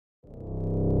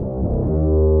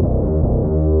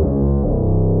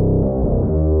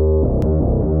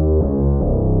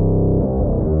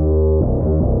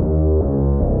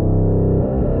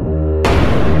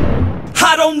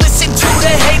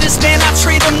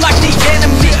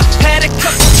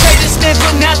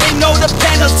friends, but now they know the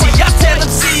penalty. I tell them,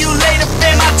 see you later,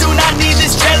 fam, I do not need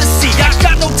this jealousy. I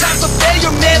got no time for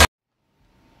failure, man.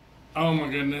 Oh my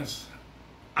goodness.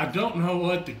 I don't know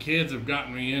what the kids have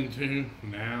gotten me into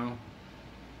now,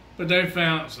 but they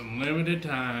found some limited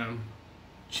time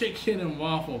chicken and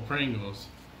waffle Pringles.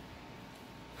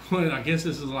 Well, I guess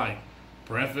this is like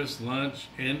breakfast, lunch,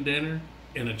 and dinner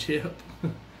in a chip.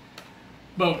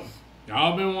 But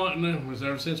y'all been wanting to,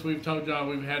 ever since we've told y'all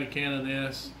we've had a can of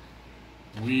this,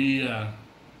 we've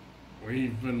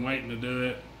been waiting to do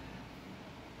it.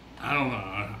 I don't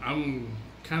know, I'm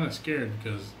kind of scared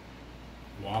because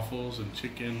waffles and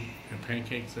chicken and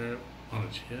pancake syrup on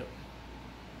a chip.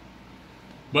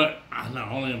 But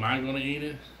not only am I going to eat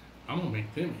it, I'm going to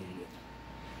make them eat it.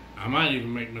 I might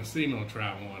even make Messino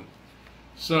try one.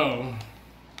 So,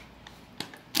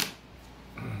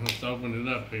 let's open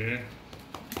it up here.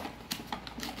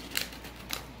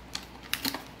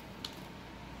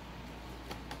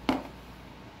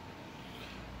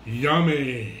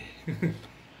 Yummy!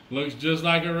 Looks just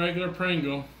like a regular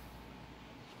Pringle.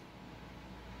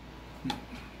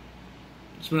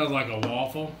 Smells like a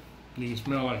waffle. You can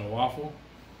smell like a waffle.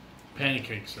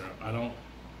 Pancake syrup. I don't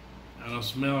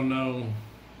smell no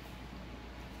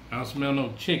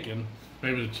chicken.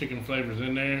 Maybe the chicken flavor's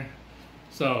in there.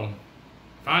 So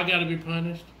if I gotta be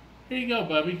punished, here you go,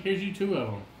 Bubby. Here's you 2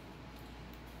 of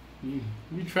them.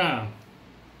 You try them.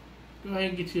 Go ahead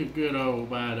and get you a good old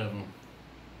bite of them.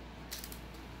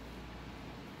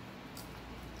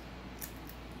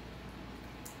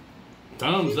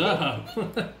 Thumbs up.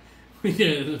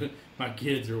 Yeah, my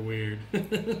kids are weird. I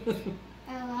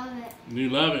love it. You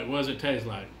love it. What does it taste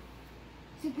like?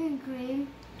 Chicken cream.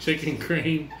 Chicken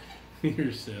cream?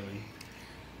 You're silly.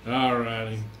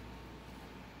 Alrighty.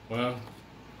 Well,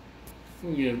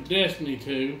 we'll give Destiny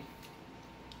 2.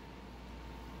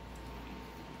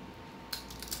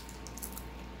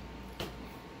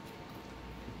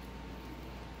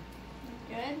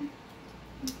 Good?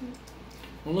 Mm-hmm.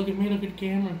 Well, look at me. Look at the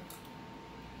camera.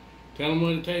 Tell them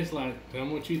what it tastes like. Tell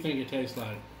them what you think it tastes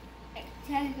like. It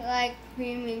tastes like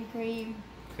cream and cream.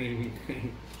 Cream and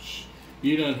cream. Shh.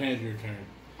 You done had your turn.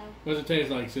 Oh. What's it taste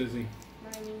like, Sissy?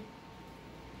 Money.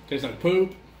 Tastes like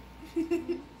poop?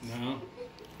 No.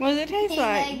 What does it taste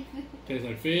like? Tastes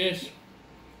like fish?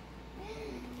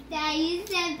 Dad, you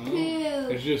said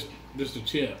poop. It's just a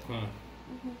chip, huh?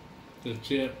 Just a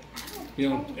chip. It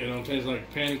don't taste like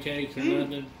pancakes or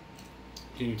nothing.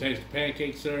 Can you taste the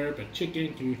pancake syrup and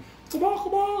chicken? Can you come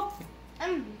on?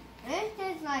 It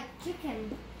tastes like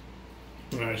chicken.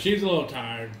 Alright, she's a little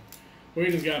tired. We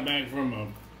just got back from a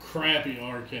crappy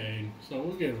arcade, so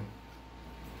we'll give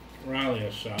Riley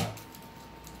a shot.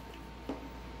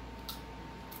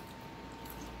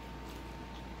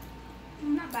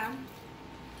 Not bad.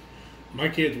 My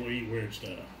kids will eat weird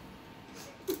stuff.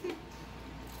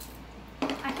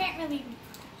 I can't really.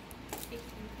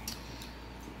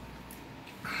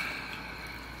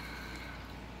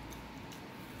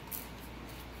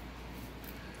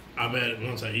 I bet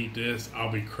once I eat this,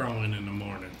 I'll be crowing in the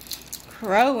morning.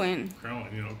 Crowing?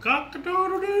 Crowing, you know,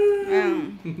 cock-a-doodle-doo.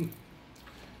 And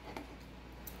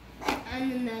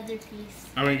another piece.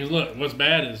 I mean, 'cause look, what's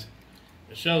bad is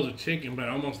it shows a chicken, but it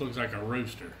almost looks like a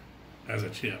rooster as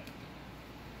a chip.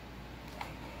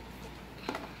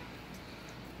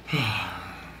 Daddy,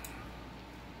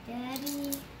 I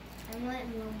want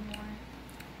one more.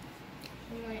 I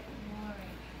want more.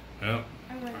 Well,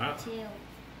 I want 2.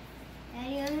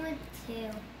 Daddy, I want 2.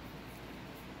 Can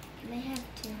I have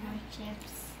 2 more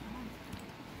chips?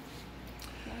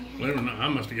 believe it or not, I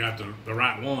must have got the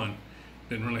right one.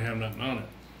 Didn't really have nothing on it.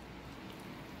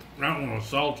 That one was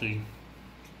salty.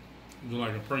 It was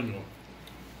like a Pringle.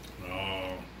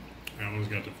 Oh, that one's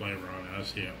got the flavor on it.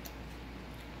 That's it.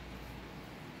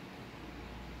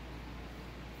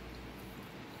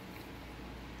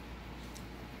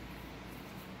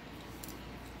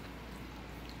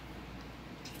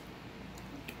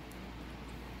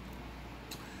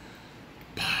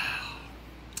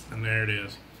 And there it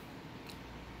is.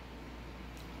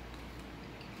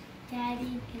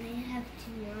 Daddy, can I have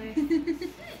 2 more?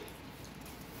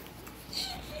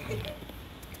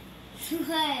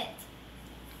 What?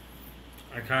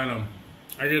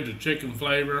 I get the chicken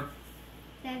flavor.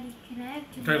 Daddy, can I have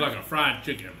 2 It more? tastes like a fried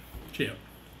chicken chip.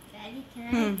 Daddy, can I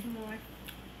have 2 more?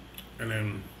 And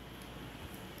then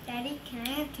Daddy, can I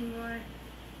have 2 more?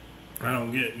 I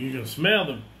don't get, you can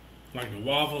smell like the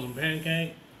waffles and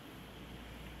pancake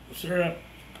syrup,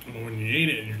 but when you eat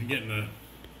it, you're getting the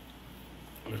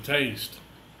taste.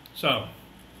 So,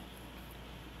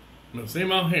 let's see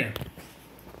them out here.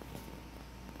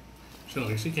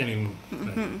 She can't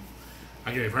even,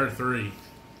 I gave her 3.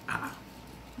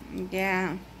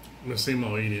 Yeah. Miss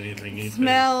Simo eat anything. Eat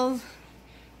Smells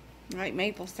like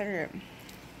maple syrup.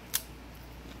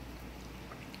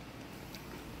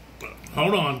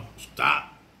 Hold on.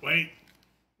 Stop. Wait.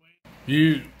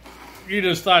 You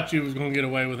just thought you was going to get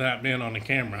away without being on the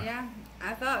camera. Yeah,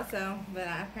 I thought so, but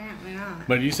apparently not.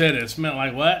 But you said it smelled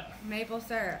like what? Maple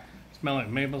syrup. Smell like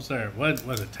maple syrup. What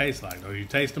does it taste like? Do you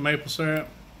taste the maple syrup?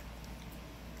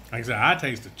 Like I said, I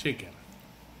taste the chicken.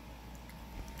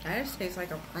 That just tastes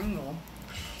like a Pringle.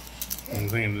 I'm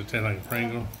thinking it tastes like a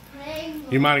Pringle.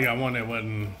 Pringle. You might have got one that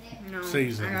wasn't No,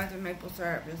 seasoned. I got the maple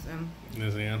syrup just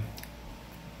This in.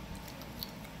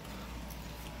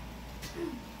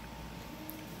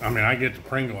 I mean, I get the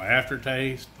Pringle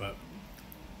aftertaste, but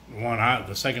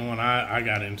the second one I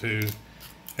got into,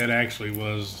 it actually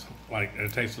was like,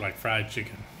 it tasted like fried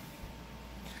chicken.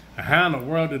 How in the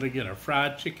world did it get a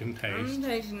fried chicken taste? I'm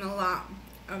tasting a lot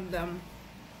of them,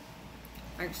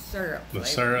 like syrup. The flavor.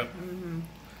 syrup? Mm-hmm.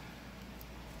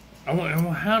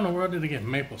 How in the world did it get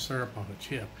maple syrup on the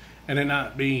chip and it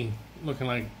not be looking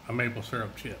like a maple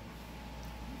syrup chip?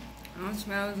 It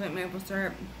smells like maple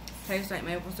syrup. Tastes like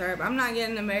maple syrup. I'm not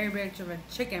getting the very much of a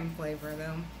chicken flavor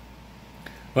though.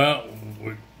 Well,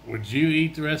 would you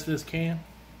eat the rest of this can?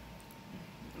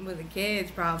 With the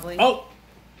kids, probably. Oh!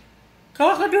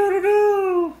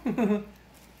 Cock-a-doodle-doo!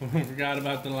 Forgot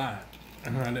about the light. I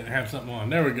didn't have something on.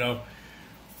 There we go.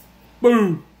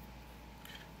 Boom!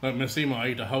 Look, Miss Seymour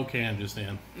ate the whole can just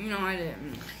then. No, I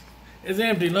didn't. It's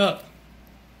empty, look.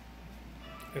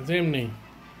 It's empty.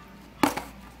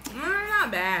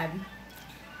 Not bad.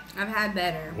 I've had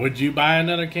better. Would you buy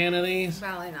another can of these?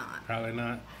 Probably not. Probably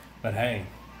not. But hey,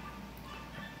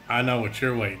 I know what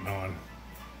you're waiting on.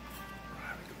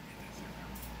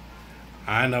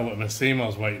 I know what Miss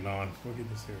Simo's waiting on. Go get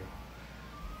the cereal.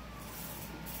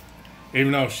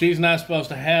 Even though she's not supposed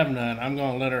to have none, I'm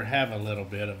going to let her have a little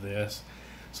bit of this.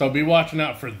 So be watching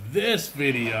out for this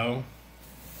video.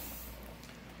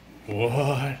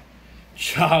 What?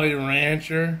 Jolly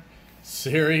Rancher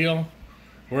cereal?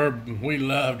 We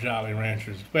love Jolly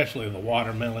Ranchers, especially the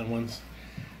watermelon ones.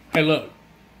 Hey, look.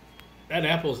 That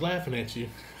apple's laughing at you.